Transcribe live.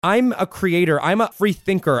I'm a creator. I'm a free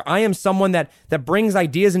thinker. I am someone that brings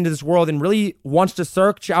ideas into this world and really wants to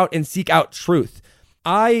search out and seek out truth.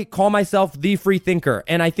 I call myself the free thinker.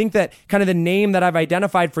 And I think that kind of the name that I've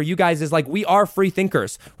identified for you guys is like, we are free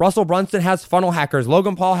thinkers. Russell Brunson has funnel hackers.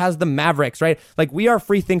 Logan Paul has the Mavericks, right? Like, we are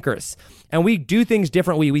free thinkers and we do things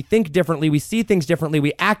differently. We think differently. We see things differently.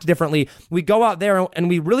 We act differently. We go out there and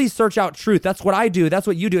we really search out truth. That's what I do. That's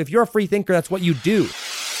what you do. If you're a free thinker, that's what you do.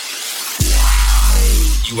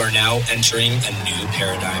 You are now entering a new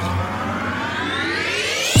paradigm.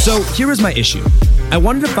 So here is my issue. I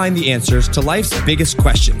wanted to find the answers to life's biggest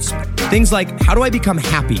questions. Things like, how do I become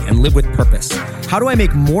happy and live with purpose? How do I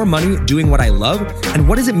make more money doing what I love? And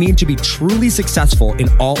what does it mean to be truly successful in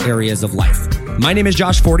all areas of life? My name is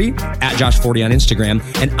Josh Forti, at Josh Forti on Instagram,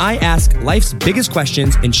 and I ask life's biggest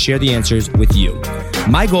questions and share the answers with you.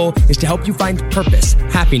 My goal is to help you find purpose,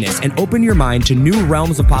 happiness, and open your mind to new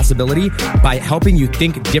realms of possibility by helping you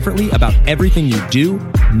think differently about everything you do,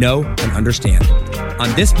 know, and understand. On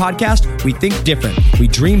this podcast, we think different, we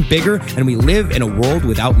dream bigger, and we live in a world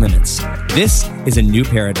without limits. This is a new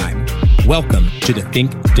paradigm. Welcome to the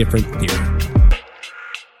Think Different Theory.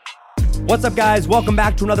 What's up, guys? Welcome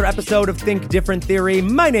back to another episode of Think Different Theory.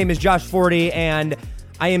 My name is Josh Forti, and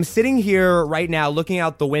I am sitting here right now looking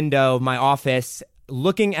out the window of my office,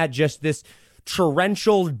 looking at just this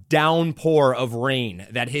torrential downpour of rain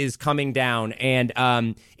that is coming down. And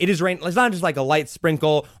it is rain. It's not just like a light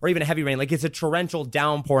sprinkle or even a heavy rain. Like, it's a torrential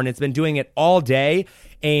downpour, and it's been doing it all day.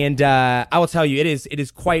 And I will tell you, it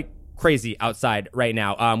is quite crazy outside right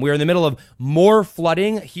now. We are in the middle of more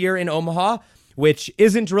flooding here in Omaha, which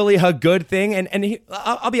isn't really a good thing. And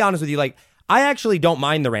I'll be honest with you, like, I actually don't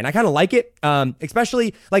mind the rain. I kind of like it,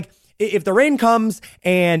 especially like if the rain comes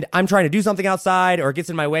and I'm trying to do something outside or it gets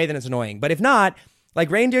in my way, then it's annoying. But if not, like,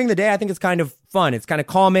 rain during the day, I think it's kind of fun. It's kind of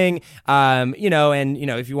calming, and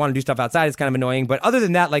if you want to do stuff outside, it's kind of annoying. But other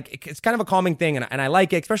than that, like, it's kind of a calming thing, and I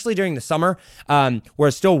like it, especially during the summer, where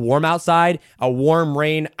it's still warm outside. A warm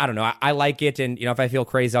rain, I don't know, I like it. And, if I feel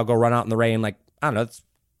crazy, I'll go run out in the rain. Like, I don't know, it's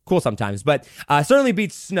cool sometimes, but certainly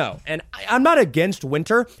beats snow. And I'm not against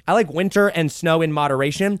winter. I like winter and snow in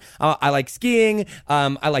moderation. I like skiing.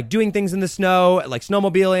 I like doing things in the snow, like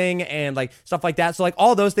snowmobiling and like stuff like that. So like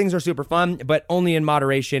all those things are super fun, but only in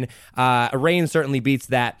moderation. Rain certainly beats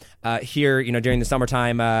that here, during the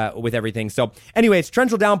summertime with everything. So anyway, it's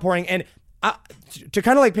torrential downpouring. And to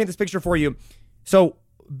kind of like paint this picture for you. So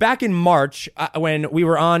back in March, when we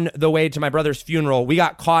were on the way to my brother's funeral, we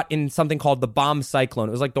got caught in something called the bomb cyclone.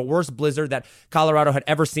 It was like the worst blizzard that Colorado had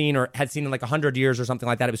ever seen or had seen in like 100 years or something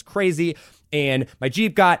like that. It was crazy. And my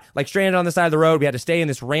Jeep got like stranded on the side of the road. We had to stay in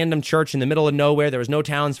this random church in the middle of nowhere. There was no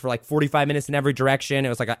towns for like 45 minutes in every direction. It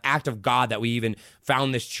was like an act of God that we even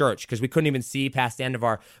found this church because we couldn't even see past the end of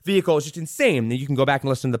our vehicle. It was just insane. You can go back and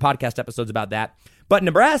listen to the podcast episodes about that. But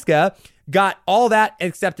Nebraska got all that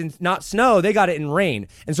except in not snow. They got it in rain.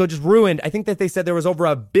 And so it just ruined. I think that they said there was over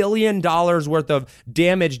 $1 billion worth of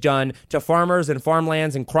damage done to farmers and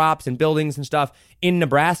farmlands and crops and buildings and stuff in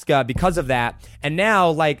Nebraska because of that. And now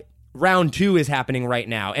like round 2 is happening right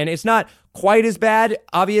now. And it's not quite as bad,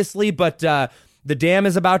 obviously, but the dam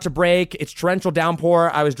is about to break. It's torrential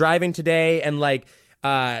downpour. I was driving today and like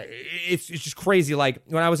it's just crazy. Like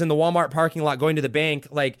when I was in the Walmart parking lot going to the bank,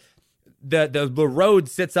 like the road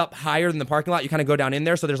sits up higher than the parking lot. You kind of go down in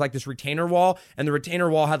there. So there's like this retainer wall, and the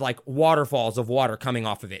retainer wall had like waterfalls of water coming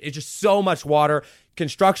off of it. It's just so much water,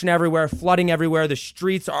 construction everywhere, flooding everywhere. The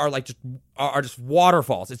streets are like just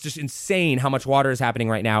waterfalls. It's just insane how much water is happening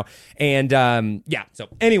right now. And so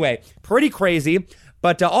anyway, pretty crazy.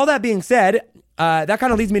 But all that being said, that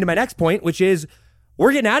kind of leads me to my next point, which is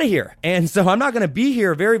we're getting out of here. And so I'm not going to be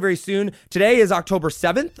here very, very soon. Today is October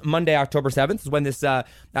 7th. Monday, October 7th is when this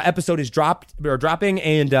episode is dropping.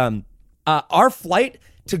 And our flight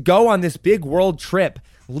to go on this big world trip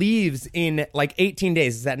leaves in like 18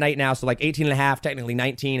 days. It's at night now, so like 18 and a half, technically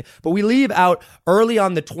 19. But we leave out early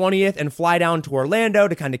on the 20th and fly down to Orlando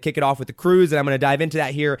to kind of kick it off with the cruise. And I'm going to dive into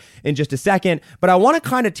that here in just a second. But I want to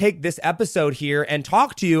kind of take this episode here and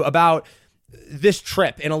talk to you about this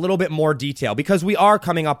trip in a little bit more detail because we are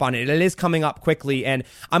coming up on it. It is coming up quickly, and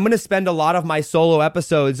I'm going to spend a lot of my solo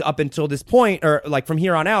episodes up until this point, or like from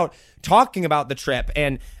here on out, talking about the trip.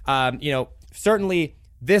 And certainly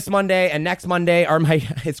this Monday and next Monday are my,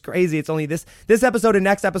 it's crazy. It's only this episode and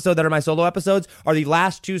next episode that are my solo episodes are the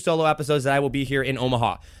last 2 solo episodes that I will be here in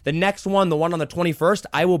Omaha. The next one, the one on the 21st,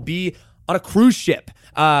 I will be on a cruise ship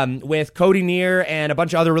with Cody Neer and a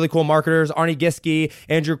bunch of other really cool marketers, Arnie Giske,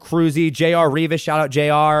 Andrew Cruzy, J.R. Rivas, shout out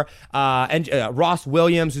J.R., and Ross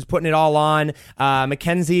Williams, who's putting it all on,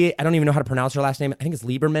 Mackenzie, I don't even know how to pronounce her last name, I think it's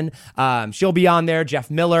Lieberman, she'll be on there,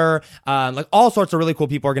 Jeff Miller, like all sorts of really cool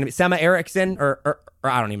people are going to be, Sema Erickson, or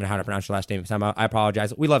I don't even know how to pronounce your last name, Sema, I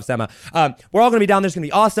apologize, we love Sema. We're all going to be down there, it's going to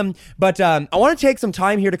be awesome, but I want to take some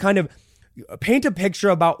time here to kind of paint a picture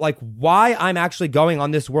about like why I'm actually going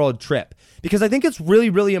on this world trip, because I think it's really,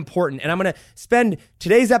 really important. And I'm going to spend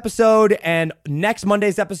today's episode and next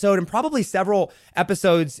Monday's episode and probably several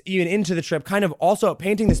episodes even into the trip kind of also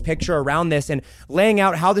painting this picture around this and laying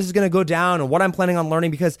out how this is going to go down and what I'm planning on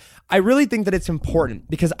learning, because I really think that it's important,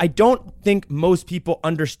 because I don't think most people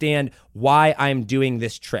understand why I'm doing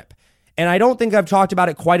this trip. And I don't think I've talked about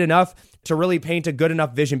it quite enough to really paint a good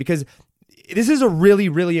enough vision, because this is a really,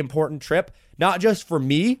 really important trip, not just for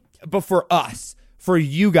me, but for us, for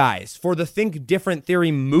you guys, for the Think Different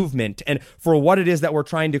Theory movement, and for what it is that we're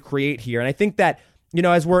trying to create here. And I think that, you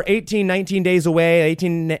know, as we're 18 days away,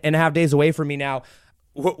 18 and a half days away from me now,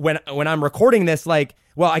 when I'm recording this, like,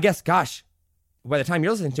 well, I guess, gosh, by the time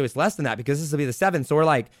you're listening to it, it's less than that, because this will be the 7th. So we're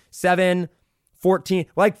like 7, 14,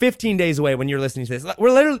 like 15 days away when you're listening to this.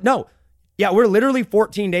 We're literally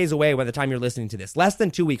 14 days away by the time you're listening to this. Less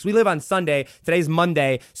than 2 weeks. We live on Sunday. Today's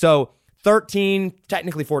Monday. So 13,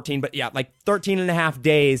 technically 14, but yeah, like 13 and a half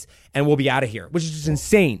days and we'll be out of here, which is just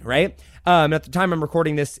insane, right? At the time I'm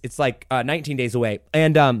recording this, it's like 19 days away.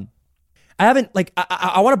 And I haven't, like,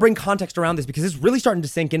 I want to bring context around this, because it's really starting to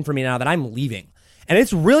sink in for me now that I'm leaving. And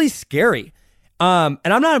it's really scary. And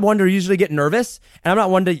I'm not one to usually get nervous, and I'm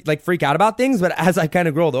not one to like freak out about things, but as I kind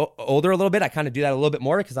of grow older a little bit, I kind of do that a little bit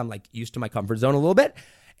more, because I'm like used to my comfort zone a little bit.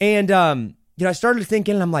 And, you know, I started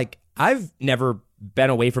thinking, and I'm like, I've never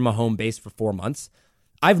been away from a home base for 4 months.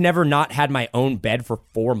 I've never not had my own bed for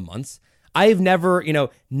 4 months. I've never, you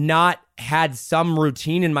know, not had some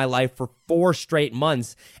routine in my life for 4 straight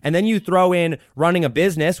months. And then you throw in running a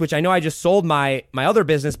business, which I know I just sold my other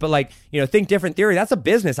business, but like, you know, Think Different Theory, that's a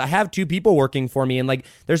business. I have 2 people working for me, and like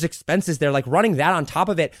there's expenses there, like running that on top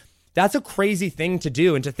of it. That's a crazy thing to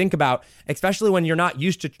do and to think about, especially when you're not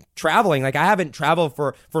used to traveling. Like I haven't traveled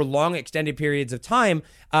for long extended periods of time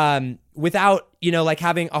without, you know, like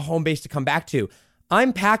having a home base to come back to.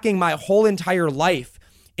 I'm packing my whole entire life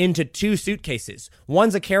into 2 suitcases.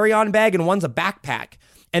 One's a carry-on bag and one's a backpack.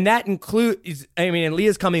 And that includes, and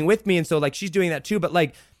Leah's coming with me, and so like she's doing that too, but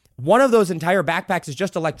like one of those entire backpacks is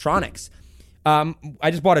just electronics. I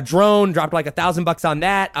just bought a drone, dropped like $1,000 on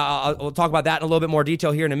that. We'll talk about that in a little bit more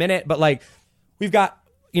detail here in a minute, but like we've got,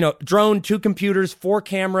 you know, drone, 2 computers, 4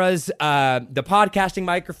 cameras, the podcasting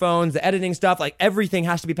microphones, the editing stuff, like everything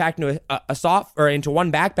has to be packed into into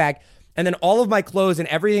one backpack. And then all of my clothes and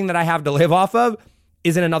everything that I have to live off of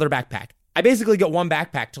is in another backpack. I basically get one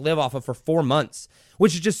backpack to live off of for 4 months,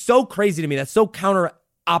 which is just so crazy to me. That's so counter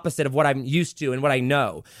opposite of what I'm used to and what I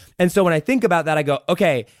know. And so when I think about that, I go,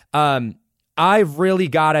 okay, I've really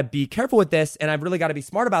got to be careful with this, and I've really got to be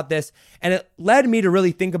smart about this. And it led me to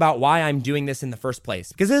really think about why I'm doing this in the first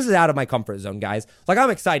place, because this is out of my comfort zone, guys. Like, I'm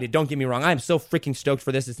excited. Don't get me wrong. I'm so freaking stoked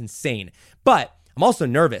for this. It's insane. But I'm also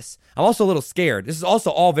nervous. I'm also a little scared. This is also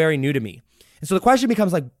all very new to me. And so the question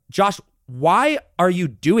becomes like, Josh, why are you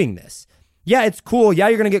doing this? Yeah, it's cool. Yeah,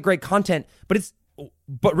 you're going to get great content,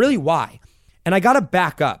 but really why? And I got to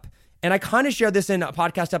back up. And I kind of shared this in a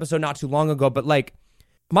podcast episode not too long ago, but like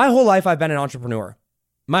my whole life I've been an entrepreneur.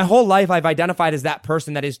 My whole life I've identified as that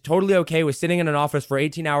person that is totally okay with sitting in an office for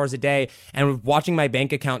 18 hours a day and watching my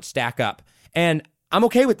bank account stack up. And I'm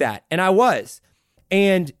okay with that. And I was.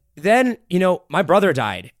 And then, you know, my brother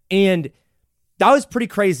died, and that was pretty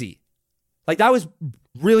crazy. Like, that was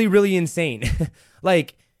really, really insane.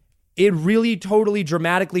 Like, it really totally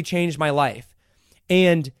dramatically changed my life.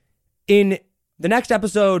 And in the next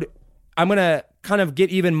episode, I'm going to kind of get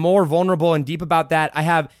even more vulnerable and deep about that. I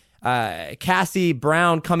have Cassie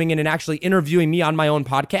Brown coming in and actually interviewing me on my own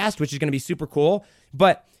podcast, which is going to be super cool.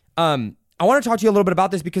 But I want to talk to you a little bit about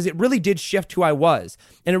this because it really did shift who I was.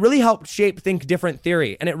 And it really helped shape Think Different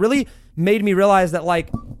Theory. And it really made me realize that, like,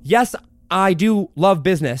 yes, I do love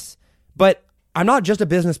business, but I'm not just a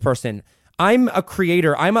business person. I'm a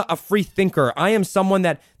creator. I'm a free thinker. I am someone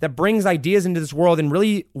that brings ideas into this world and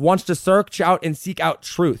really wants to search out and seek out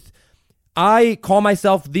truth. I call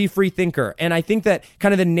myself the free thinker. And I think that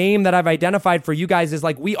kind of the name that I've identified for you guys is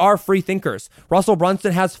like, we are free thinkers. Russell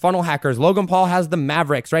Brunson has funnel hackers. Logan Paul has the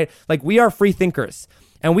Mavericks, right? Like, we are free thinkers.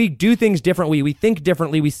 and we do things differently. We think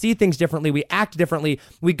differently. We see things differently. We act differently.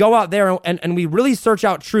 We go out there and we really search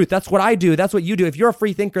out truth. That's what I do. That's what you do. If you're a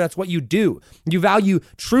free thinker, that's what you do. You value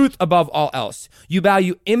truth above all else. You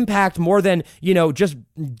value impact more than, just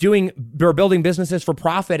doing or building businesses for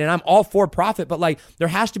profit. And I'm all for profit, but like there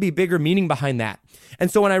has to be bigger meaning behind that. And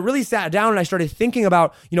so when I really sat down and I started thinking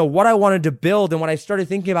about, what I wanted to build, and when I started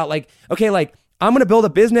thinking about I'm going to build a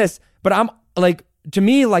business, but I'm like, to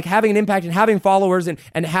me, like having an impact and having followers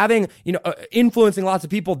and having, influencing lots of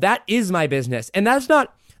people, that is my business. And that's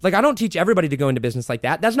not like, I don't teach everybody to go into business like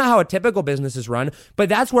that. That's not how a typical business is run, but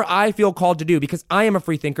that's where I feel called to do, because I am a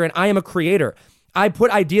free thinker and I am a creator. I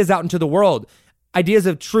put ideas out into the world, ideas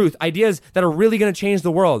of truth, ideas that are really going to change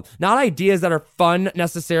the world, not ideas that are fun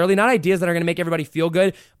necessarily, not ideas that are going to make everybody feel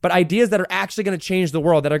good, but ideas that are actually going to change the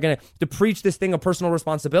world, that are going to preach this thing of personal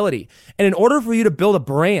responsibility. And in order for you to build a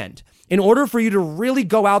brand, in order for you to really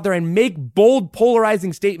go out there and make bold,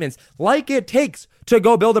 polarizing statements like it takes to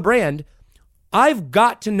go build a brand, I've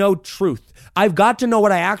got to know truth. I've got to know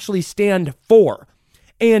what I actually stand for.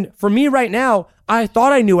 And for me right now, I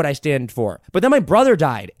thought I knew what I stand for, but then my brother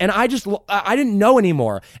died and I didn't know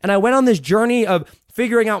anymore. And I went on this journey of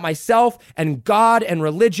figuring out myself and God and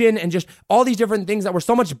religion and just all these different things that were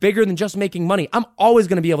so much bigger than just making money. I'm always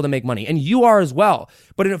going to be able to make money, and you are as well.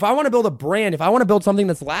 But if I want to build a brand, if I want to build something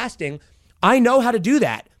that's lasting, I know how to do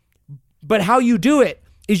that. But how you do it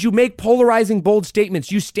is you make polarizing, bold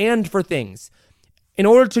statements. You stand for things. In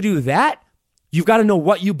order to do that, you've got to know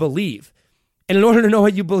what you believe. And in order to know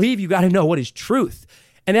what you believe, you got to know what is truth.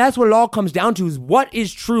 And that's what it all comes down to, is what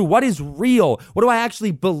is true? What is real? What do I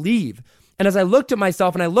actually believe? And as I looked at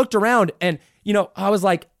myself and I looked around and, I was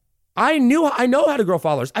like, I know how to grow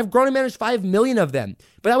followers. I've grown and managed 5 million of them.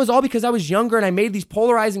 But that was all because I was younger and I made these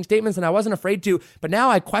polarizing statements and I wasn't afraid to. But now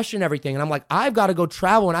I question everything. And I'm like, I've got to go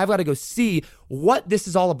travel and I've got to go see what this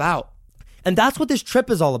is all about. And that's what this trip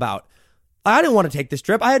is all about. I didn't want to take this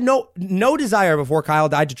trip. I had no desire before Kyle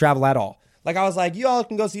died to travel at all. Like, I was like, you all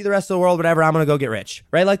can go see the rest of the world, whatever. I'm going to go get rich,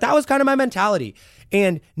 right? Like, that was kind of my mentality.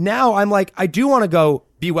 And now I'm like, I do want to go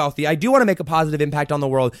be wealthy. I do want to make a positive impact on the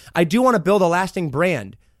world. I do want to build a lasting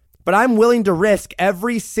brand, but I'm willing to risk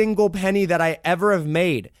every single penny that I ever have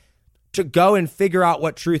made to go and figure out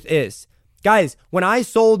what truth is. Guys, when I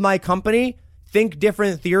sold my company, Think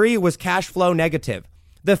Different Theory was cash flow negative.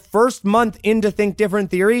 The first month into Think Different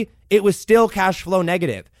Theory, it was still cash flow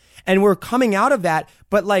negative. And we're coming out of that,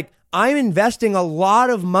 but like, I'm investing a lot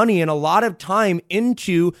of money and a lot of time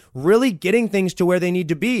into really getting things to where they need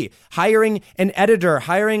to be. Hiring an editor,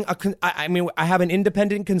 I have an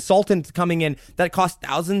independent consultant coming in that costs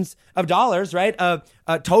thousands of dollars, right?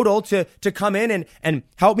 Total to come in and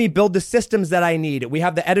help me build the systems that I need. We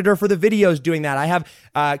have the editor for the videos doing that. I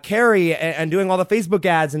have Carrie and doing all the Facebook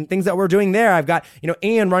ads and things that we're doing there. I've got,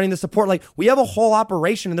 Ann running the support. Like, we have a whole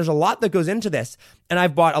operation and there's a lot that goes into this. And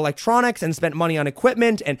I've bought electronics and spent money on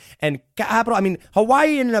equipment and capital. I mean,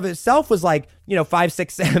 Hawaii in and of itself was like, 5,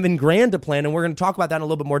 6, 7 grand to plan. And we're going to talk about that in a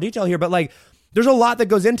little bit more detail here. But like, there's a lot that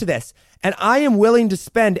goes into this. And I am willing to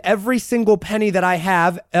spend every single penny that I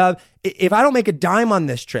have. If I don't make a dime on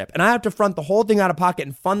this trip and I have to front the whole thing out of pocket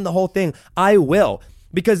and fund the whole thing, I will.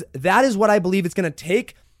 Because that is what I believe it's going to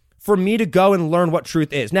take for me to go and learn what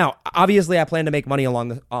truth is. Now, obviously, I plan to make money along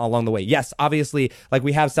the way. Yes, obviously, like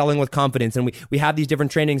we have Selling with Confidence and we have these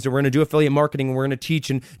different trainings and we're going to do affiliate marketing and we're going to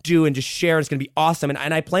teach and do and just share. It's going to be awesome.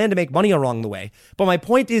 And I plan to make money along the way. But my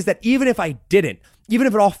point is that even if I didn't, even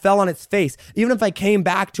if it all fell on its face, even if I came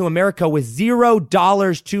back to America with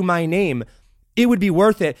 $0 to my name, it would be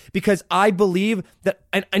worth it, because I believe that,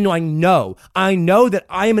 and I know that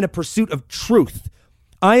I am in a pursuit of truth.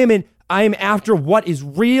 I am after what is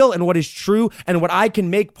real and what is true and what I can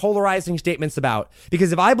make polarizing statements about.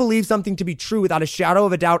 Because if I believe something to be true without a shadow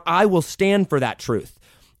of a doubt, I will stand for that truth.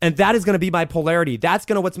 And that is going to be my polarity. That's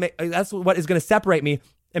what is going to separate me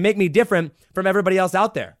and make me different from everybody else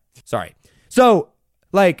out there. Sorry. So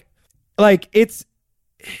like it's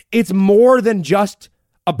more than just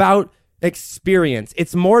about experience.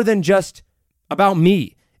 It's more than just about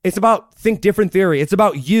me. It's about Think Different Theory. It's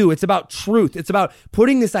about you. It's about truth. It's about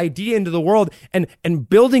putting this idea into the world and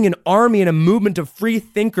building an army and a movement of free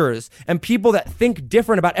thinkers and people that think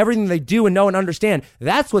different about everything they do and know and understand.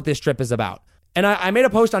 That's what this trip is about. And I made a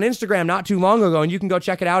post on Instagram not too long ago, and you can go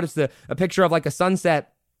check it out. It's a picture of like a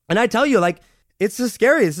sunset. And I tell you, like, it's the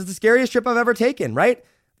scariest. It's the scariest trip I've ever taken, right?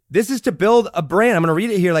 This is to build a brand. I'm going to read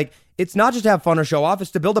it here. Like, It's not just to have fun or show off. It's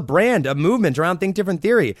to build a brand, a movement around Think Different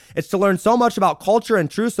Theory. It's to learn so much about culture and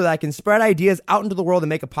truth so that I can spread ideas out into the world and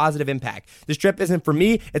make a positive impact. This trip isn't for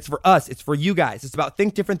me. It's for us. It's for you guys. It's about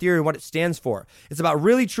Think Different Theory and what it stands for. It's about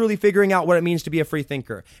really, truly figuring out what it means to be a free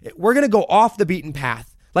thinker. We're going to go off the beaten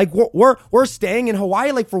path. Like we're staying in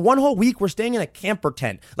Hawaii. Like for one whole week, we're staying in a camper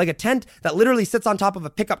tent, like a tent that literally sits on top of a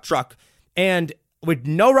pickup truck and with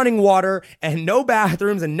no running water and no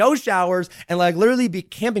bathrooms and no showers, and like literally be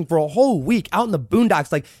camping for a whole week out in the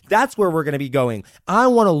boondocks. Like that's where we're going to be going. I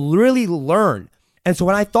want to really learn. And so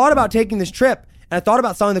when I thought about taking this trip and I thought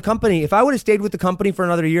about selling the company, if I would have stayed with the company for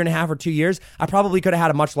another 1.5 or 2 years, I probably could have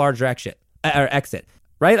had a much larger exit,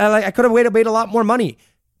 right? I could have made a lot more money,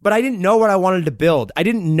 but I didn't know what I wanted to build. I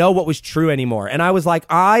didn't know what was true anymore. And I was like,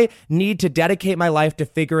 I need to dedicate my life to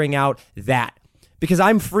figuring out that, because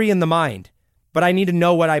I'm free in the mind. But I need to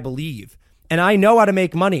know what I believe. And I know how to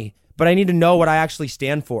make money, but I need to know what I actually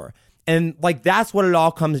stand for. And like, that's what it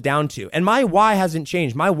all comes down to. And my why hasn't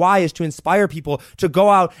changed. My why is to inspire people to go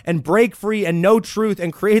out and break free and know truth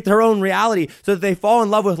and create their own reality so that they fall in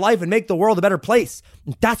love with life and make the world a better place.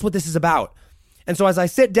 And that's what this is about. And so as I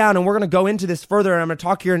sit down, and we're going to go into this further, and I'm going to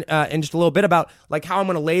talk here in just a little bit about like how I'm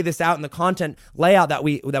going to lay this out in the content layout that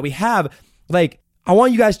we have. Like, I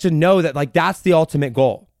want you guys to know that like that's the ultimate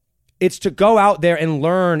goal. It's to go out there and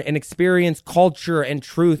learn and experience culture and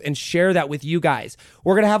truth and share that with you guys.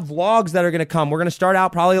 We're going to have vlogs that are going to come. We're going to start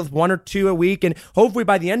out probably with 1 or 2 a week. And hopefully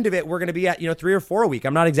by the end of it, we're going to be at, 3 or 4 a week.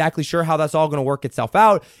 I'm not exactly sure how that's all going to work itself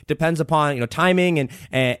out. Depends upon, timing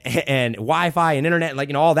and Wi-Fi and internet and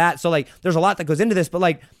like, all that. So like, there's a lot that goes into this, but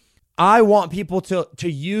like, I want people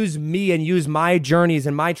to use me and use my journeys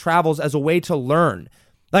and my travels as a way to learn.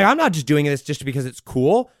 Like, I'm not just doing this just because it's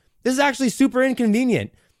cool. This is actually super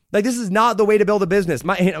inconvenient. Like, this is not the way to build a business.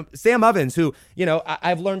 Sam Ovens, who,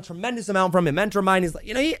 I've learned tremendous amount from, a mentor of mine, is like,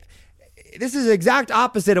 this is the exact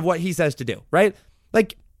opposite of what he says to do, right?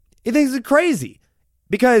 Like, he thinks it's crazy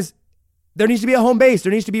because there needs to be a home base.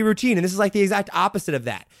 There needs to be routine. And this is like the exact opposite of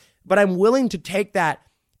that. But I'm willing to take that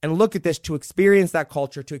and look at this to experience that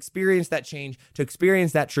culture, to experience that change, to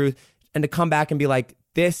experience that truth, and to come back and be like,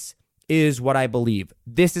 this is what I believe.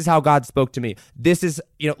 This is how God spoke to me. This is,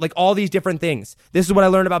 like all these different things. This is what I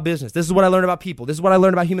learned about business. This is what I learned about people. This is what I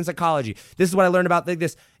learned about human psychology. This is what I learned about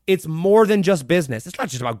this. It's more than just business. It's not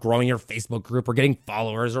just about growing your Facebook group or getting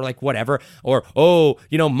followers or like whatever, or,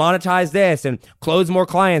 monetize this and close more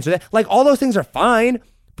clients or that. Like all those things are fine,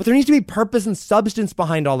 but there needs to be purpose and substance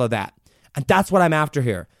behind all of that. And that's what I'm after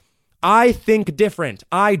here. I think different.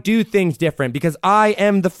 I do things different because I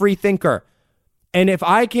am the free thinker. And if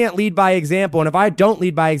I can't lead by example, and if I don't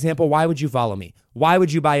lead by example, why would you follow me? Why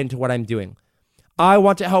would you buy into what I'm doing? I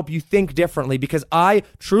want to help you think differently because I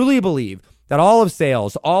truly believe that all of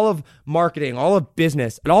sales, all of marketing, all of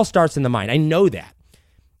business, it all starts in the mind. I know that.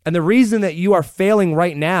 And the reason that you are failing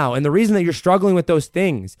right now and the reason that you're struggling with those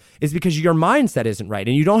things is because your mindset isn't right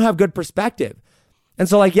and you don't have good perspective. And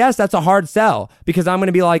so like, yes, that's a hard sell because I'm going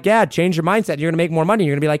to be like, yeah, change your mindset. You're going to make more money.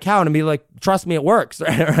 You're going to be like, how? And I'm going to be like, trust me, it works,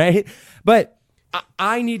 right? But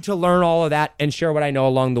I need to learn all of that and share what I know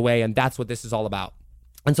along the way, and that's what this is all about.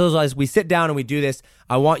 And so as we sit down and we do this,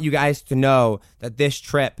 I want you guys to know that this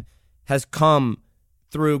trip has come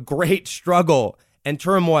through great struggle and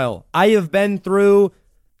turmoil. I have been through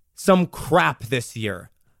some crap this year.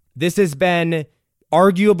 This has been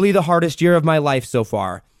arguably the hardest year of my life so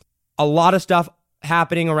far. A lot of stuff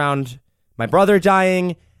happening around my brother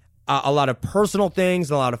dying, a lot of personal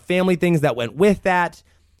things, a lot of family things that went with that.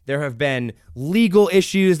 There have been legal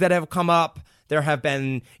issues that have come up. There have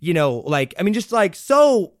been, just like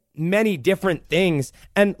so many different things.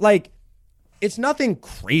 And like, it's nothing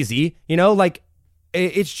crazy,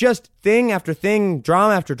 it's just thing after thing,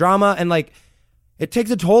 drama after drama. And like, it takes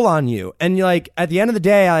a toll on you. And like, at the end of the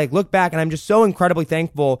day, I like look back and I'm just so incredibly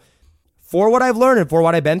thankful for what I've learned and for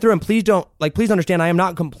what I've been through. And please understand, I am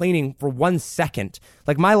not complaining for 1 second.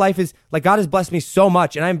 Like my life is like, God has blessed me so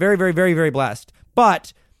much and I'm very, very, very, very blessed.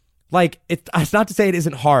 But like, it's not to say it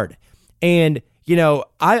isn't hard. And,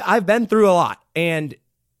 I've been through a lot and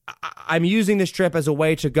I'm using this trip as a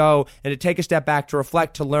way to go and to take a step back, to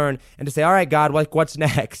reflect, to learn, and to say, all right, God, like what's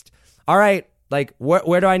next? All right, like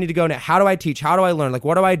where do I need to go now? How do I teach? How do I learn? Like,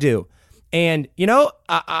 what do I do? And,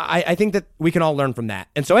 I think that we can all learn from that.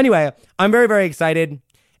 And so anyway, I'm very, very excited.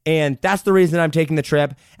 And that's the reason I'm taking the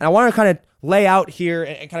trip. And I want to kind of lay out here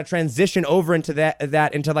and kind of transition over into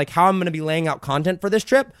that into like how I'm going to be laying out content for this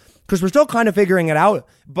trip, because we're still kind of figuring it out.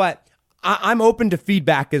 But I'm open to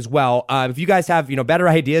feedback as well. If you guys have, better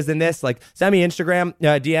ideas than this, like send me Instagram,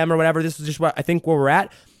 DM or whatever. This is just what I think where we're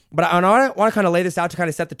at. but I want to kind of lay this out to kind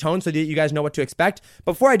of set the tone so that you guys know what to expect.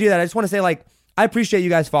 Before I do that, I just want to say, like, I appreciate you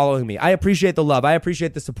guys following me. I appreciate the love. I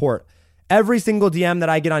appreciate the support. Every single DM that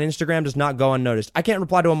I get on Instagram does not go unnoticed. I can't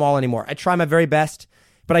reply to them all anymore. I try my very best,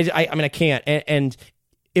 but I can't. And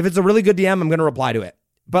if it's a really good DM, I'm going to reply to it.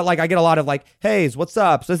 But like I get a lot of like, hey, what's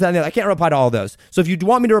up? So this, that, and that. I can't reply to all of those. So if you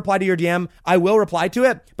want me to reply to your DM, I will reply to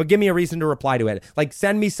it, but give me a reason to reply to it. Like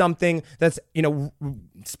send me something that's,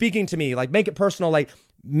 speaking to me, like make it personal, like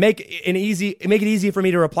make it easy for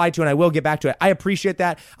me to reply to, and I will get back to it. I appreciate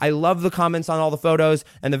that. I love the comments on all the photos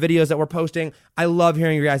and the videos that we're posting. I love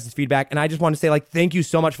hearing your guys' feedback, and I just want to say, like, thank you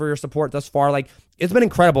so much for your support thus far. Like, it's been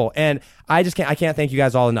incredible, and I can't thank you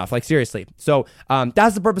guys all enough, like, seriously. So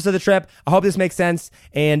that's the purpose of the trip. I hope this makes sense,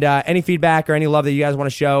 and any feedback or any love that you guys want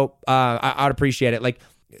to show, I'd appreciate it. Like,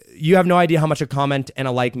 you have no idea how much a comment and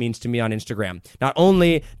a like means to me on Instagram. Not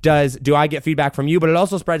only do I get feedback from you, but it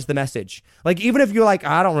also spreads the message. Like, even if you're like,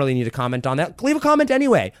 I don't really need to comment on that, leave a comment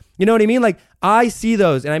anyway. You know what I mean? Like, I see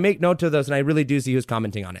those and I make note of those, and I really do see who's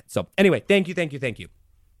commenting on it. So anyway, thank you.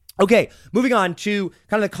 Okay, moving on to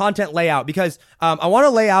kind of the content layout, because I want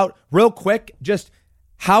to lay out real quick just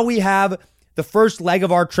how we have the first leg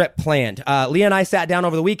of our trip planned. Leah and I sat down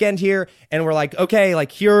over the weekend here, and we're like, okay,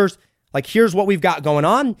 here's what we've got going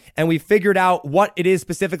on, and we figured out what it is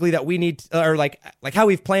specifically that we need, or like how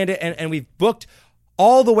we've planned it, and we've booked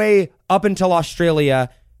all the way up until Australia,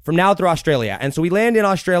 from now through Australia. And so we land in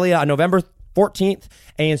Australia on November 14th,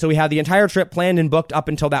 and so we have the entire trip planned and booked up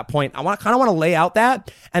until that point. I want to lay out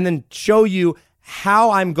that and then show you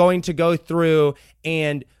how I'm going to go through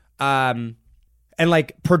and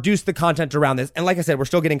like produce the content around this. And like I said, we're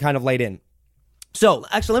still getting kind of laid in. So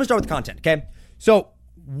actually, let me start with the content, okay? So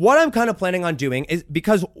what I'm kind of planning on doing is,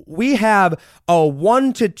 because we have a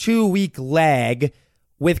 1 to 2 week lag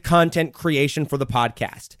with content creation for the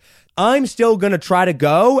podcast, I'm still going to try to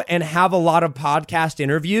go and have a lot of podcast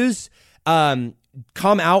interviews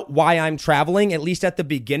come out while I'm traveling, at least at the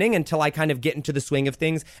beginning, until I kind of get into the swing of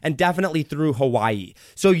things, and definitely through Hawaii.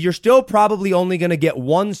 So you're still probably only going to get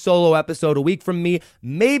 1 solo episode a week from me,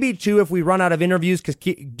 maybe 2 if we run out of interviews, because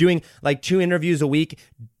doing like 2 interviews a week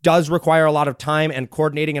does require a lot of time and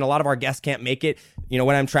coordinating, and a lot of our guests can't make it,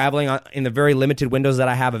 when I'm traveling in the very limited windows that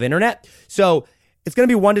I have of internet. So it's going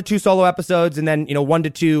to be 1 to 2 solo episodes, and then 1 to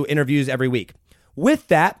 2 interviews every week. With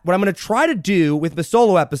that, what I'm going to try to do with the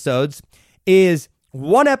solo episodes is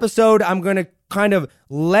 1 episode I'm going to kind of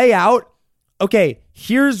lay out, okay,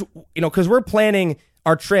 here's, because we're planning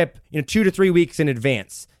our trip, 2 to 3 weeks in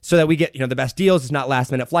advance, so that we get, the best deals. It's not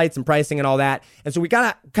last minute flights and pricing and all that. And so we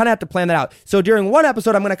kind of have to plan that out. So during 1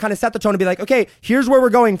 episode, I'm going to kind of set the tone and be like, okay, here's where we're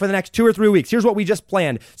going for the next 2 or 3 weeks. Here's what we just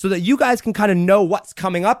planned, so that you guys can kind of know what's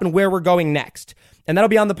coming up and where we're going next. And that'll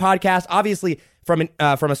be on the podcast. Obviously, from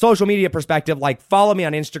a social media perspective, like, follow me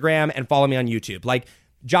on Instagram and follow me on YouTube. Like,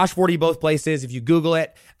 Josh 40 both places. If you Google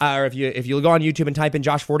it, or if you go on YouTube and type in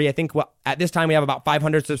Josh 40, I think at this time we have about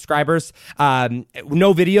 500 subscribers.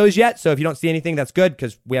 No videos yet, so if you don't see anything, that's good,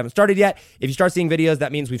 because we haven't started yet. If you start seeing videos,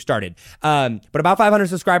 that means we've started. But about 500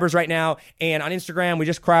 subscribers right now, and on Instagram we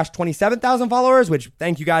just crossed 27,000 followers, which,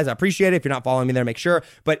 thank you guys, I appreciate it. If you're not following me there, make sure.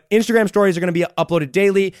 But Instagram stories are going to be uploaded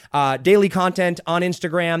daily content on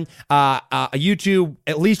Instagram, YouTube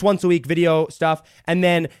at least once a week video stuff, and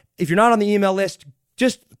then if you're not on the email list,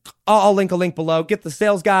 I'll link a link below. Get the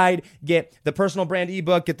sales guide, get the personal brand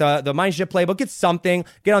ebook, get the Mindship playbook, get something,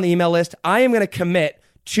 get on the email list. I am going to commit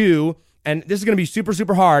to, and this is going to be super,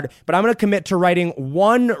 super hard, but I'm going to commit to writing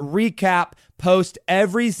 1 recap post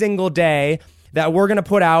every single day that we're going to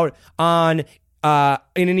put out on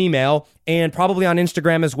in an email, and probably on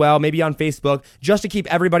Instagram as well, maybe on Facebook, just to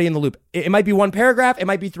keep everybody in the loop. It might be 1 paragraph, it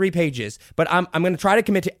might be 3 pages, but I'm going to try to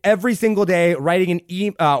commit to every single day writing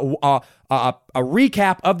a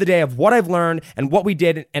recap of the day of what I've learned and what we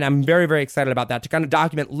did, and I'm very, very excited about that, to kind of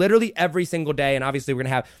document literally every single day. And obviously, we're going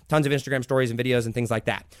to have tons of Instagram stories and videos and things like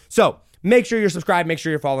that. So make sure you're subscribed, make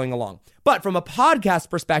sure you're following along. But from a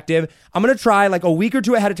podcast perspective, I'm going to try like a week or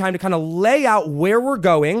 2 ahead of time to kind of lay out where we're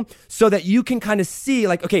going, so that you can kind of see,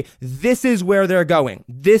 like, okay, this is where they're going.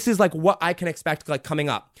 This is like what I can expect, like, coming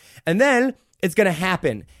up. And then it's going to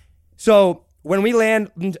happen. So when we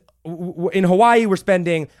land in Hawaii, we're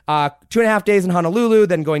spending 2.5 days in Honolulu,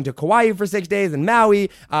 then going to Kauai for 6 days, and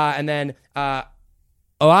Maui, and then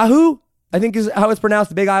Oahu, I think is how it's pronounced,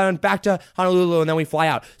 the Big Island, back to Honolulu, and then we fly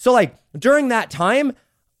out. So like during that time,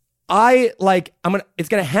 it's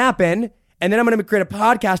gonna happen, and then I'm gonna create a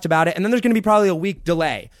podcast about it, and then there's gonna be probably a week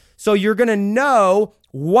delay. So you're gonna know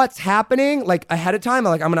what's happening like ahead of time.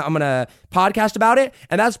 Like I'm gonna podcast about it,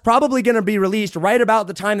 and that's probably gonna be released right about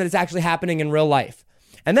the time that it's actually happening in real life.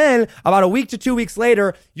 And then about a week to 2 weeks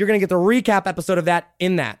later, you're going to get the recap episode of that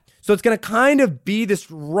in that. So it's going to kind of be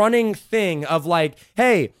this running thing of like,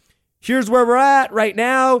 hey, here's where we're at right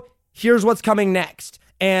now. Here's what's coming next.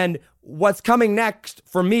 And what's coming next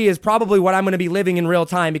for me is probably what I'm going to be living in real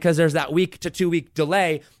time, because there's that week to 2 week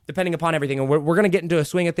delay depending upon everything. And we're going to get into a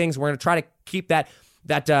swing of things. We're going to try to keep that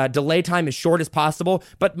delay time as short as possible.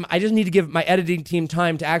 But I just need to give my editing team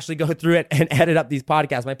time to actually go through it and edit up these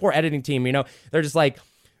podcasts. My poor editing team, they're just like,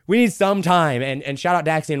 we need some time. And shout out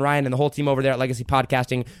Daxie and Ryan and the whole team over there at Legacy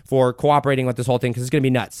Podcasting for cooperating with this whole thing, because it's going to be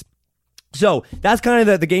nuts. So that's kind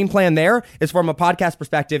of the game plan there, is from a podcast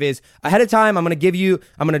perspective, is ahead of time, I'm going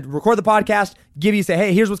to record the podcast, say,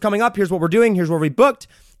 hey, here's what's coming up. Here's what we're doing. Here's where we booked.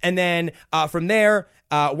 And then from there,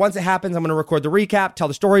 once it happens, I'm going to record the recap, tell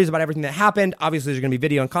the stories about everything that happened. Obviously, there's going to be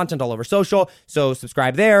video and content all over social, so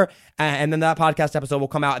subscribe there. And then that podcast episode will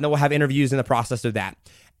come out, and then we'll have interviews in the process of that.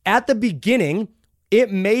 At the beginning,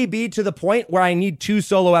 it may be to the point where I need 2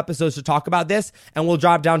 solo episodes to talk about this, and we'll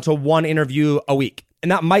drop down to 1 interview a week. And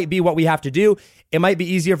that might be what we have to do. It might be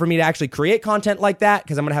easier for me to actually create content like that,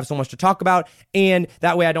 because I'm going to have so much to talk about. And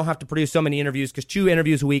that way I don't have to produce so many interviews, because 2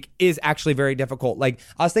 interviews a week is actually very difficult. Like,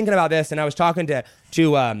 I was thinking about this, and I was talking to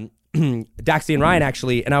Daxie and Ryan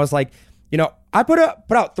actually, and I was like, I put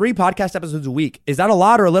out 3 podcast episodes a week. Is that a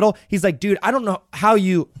lot or a little? He's like, dude, I don't know how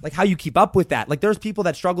you keep up with that. Like, there's people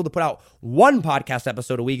that struggle to put out 1 podcast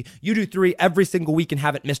episode a week. You do 3 every single week and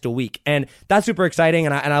haven't missed a week. And that's super exciting.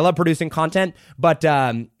 And I love producing content, but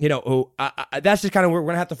that's just kind of, we're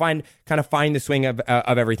going to have to find the swing of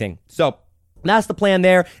everything. So that's the plan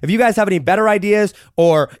there. If you guys have any better ideas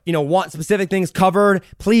or, want specific things covered,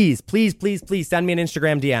 please send me an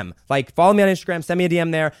Instagram DM. Like, follow me on Instagram, send me a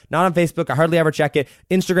DM there. Not on Facebook. I hardly ever check it.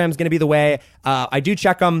 Instagram's going to be the way. I do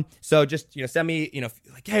check them. So just, send me,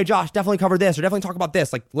 like, hey, Josh, definitely cover this or definitely talk about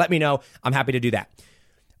this. Like, let me know. I'm happy to do that.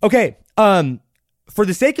 Okay. For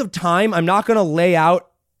the sake of time, I'm not going to lay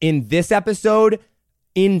out in this episode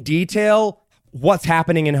in detail what's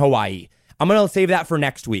happening in Hawaii. I'm going to save that for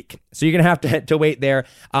next week. So you're going to have to wait there.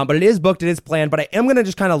 But it is booked. It is planned. But I am going to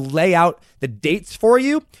just kind of lay out the dates for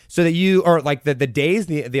you so that or like the days,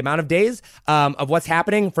 the amount of days of what's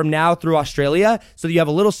happening from now through Australia, so that you have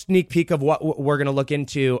a little sneak peek of what we're going to look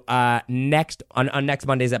into next on next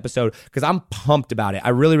Monday's episode, because I'm pumped about it. I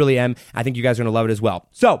really, really am. I think you guys are going to love it as well.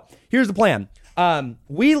 So here's the plan.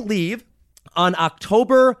 We leave on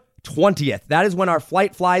October 20th. That is when our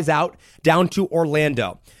flight flies out down to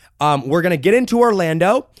Orlando. We're going to get into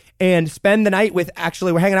Orlando and spend the night we're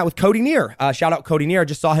hanging out with Cody Neer. Shout out Cody Neer. I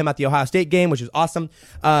just saw him at the Ohio State game, which was awesome.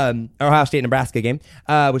 Ohio State-Nebraska game,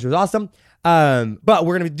 which was awesome. But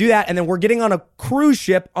we're going to do that. And then we're getting on a cruise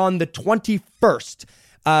ship on the 21st.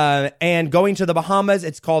 And going to the Bahamas.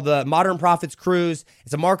 It's called the Modern Profits Cruise.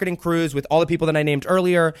 It's a marketing cruise with all the people that I named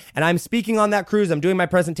earlier. And I'm speaking on that cruise. I'm doing my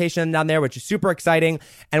presentation down there, which is super exciting.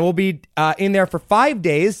 And we'll be in there for 5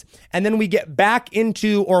 days. And then we get back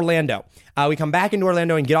into Orlando. We come back into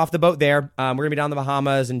Orlando and get off the boat there. We're going to be down in the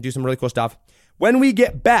Bahamas and do some really cool stuff. Once we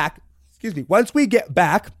get back,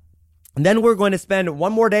 and then we're going to spend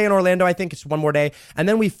 1 more day in Orlando. I think it's 1 more day. And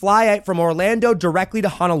then we fly out from Orlando directly to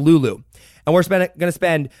Honolulu. And we're going to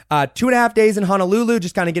spend 2.5 days in Honolulu,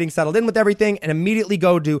 just kind of getting settled in with everything, and immediately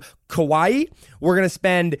go to Kauai. We're going to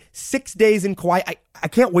spend 6 days in Kauai. I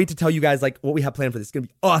can't wait to tell you guys like what we have planned for this. It's going to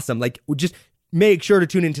be awesome. Like, just make sure to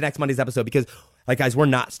tune into next Monday's episode, because like, guys, we're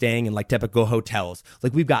not staying in like typical hotels.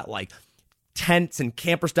 Like, we've got like tents and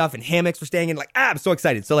camper stuff and hammocks we're staying in. Like, I'm so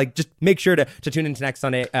excited. So like, just make sure to tune into next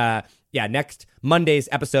Sunday. Next Monday's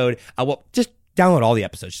episode. Well, just download all the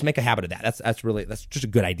episodes. Just make a habit of that. That's just a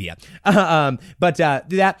good idea. But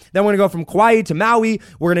do that. Then we're going to go from Kauai to Maui.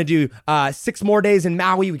 We're going to do 6 more days in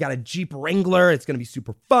Maui. We got a Jeep Wrangler. It's going to be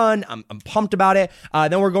super fun. I'm pumped about it.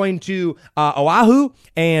 Then we're going to Oahu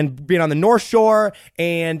and being on the North Shore.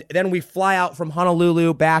 And then we fly out from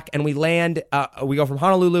Honolulu back, and we land. We go from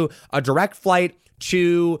Honolulu, a direct flight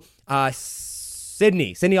to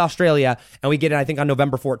Sydney, Australia, and we get in, I think, on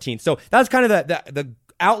November 14th. So that's kind of the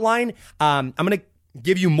outline. I'm going to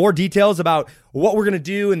give you more details about what we're going to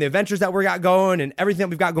do and the adventures that we got going and everything that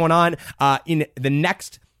we've got going on in the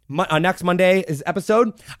next Monday's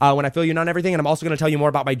episode when I fill you in on everything. And I'm also going to tell you more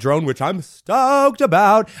about my drone, which I'm stoked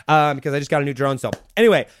about because I just got a new drone. So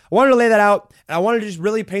anyway, I wanted to lay that out, and I wanted to just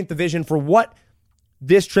really paint the vision for what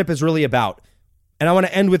this trip is really about. And I want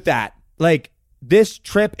to end with that. Like, this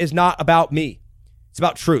trip is not about me. It's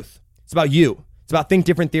about truth. It's about you. It's about Think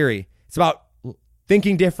Different Theory. It's about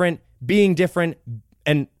thinking different,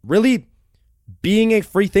 and really being a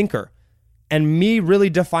free thinker, and me really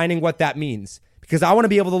defining what that means. Because I want to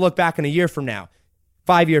be able to look back in a year from now,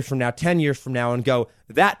 5 years from now, 10 years from now, and go,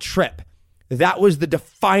 that trip, that was the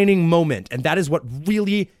defining moment. And that is what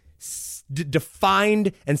really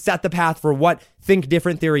defined and set the path for what Think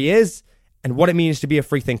Different theory is and what it means to be a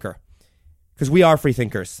free thinker. Because we are free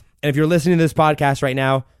thinkers. And if you're listening to this podcast right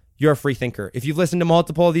now, you're a free thinker. If you've listened to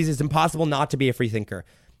multiple of these, it's impossible not to be a free thinker,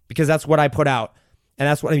 because that's what I put out and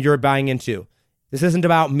that's what you're buying into. This isn't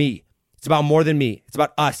about me. It's about more than me. It's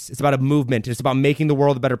about us. It's about a movement. It's about making the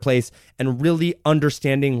world a better place and really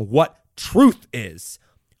understanding what truth is,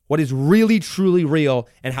 what is really, truly real,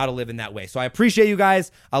 and how to live in that way. So I appreciate you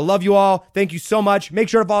guys. I love you all. Thank you so much. Make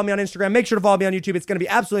sure to follow me on Instagram. Make sure to follow me on YouTube. It's going to be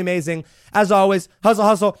absolutely amazing. As always, hustle,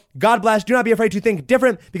 hustle. God bless. Do not be afraid to think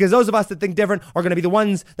different, because those of us that think different are going to be the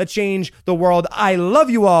ones that change the world. I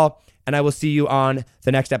love you all, and I will see you on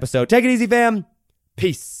the next episode. Take it easy, fam.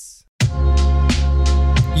 Peace.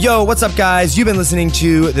 Yo, what's up, guys? You've been listening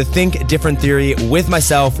to the Think Different Theory with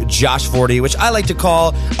myself, Josh Forti, which I like to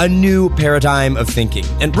call a new paradigm of thinking.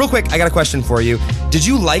 And real quick, I got a question for you. Did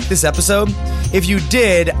you like this episode? If you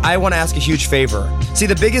did, I want to ask a huge favor. See,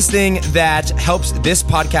 the biggest thing that helps this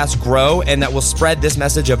podcast grow and that will spread this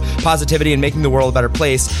message of positivity and making the world a better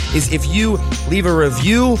place is if you leave a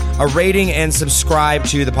review, a rating, and subscribe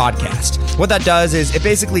to the podcast. What that does is it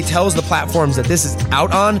basically tells the platforms that this is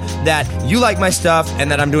out on that you like my stuff and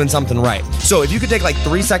that I'm doing something right. So if you could take like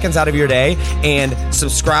 3 seconds out of your day and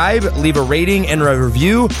subscribe, leave a rating and a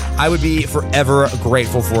review, I would be forever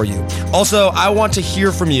grateful for you. Also, I want to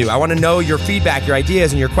hear from you. I want to know your feedback, your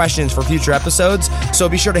ideas, and your questions for future episodes. So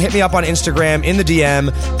be sure to hit me up on Instagram in the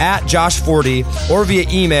DM at Josh Forti or via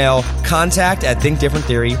email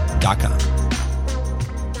contact@thinkdifferenttheory.com.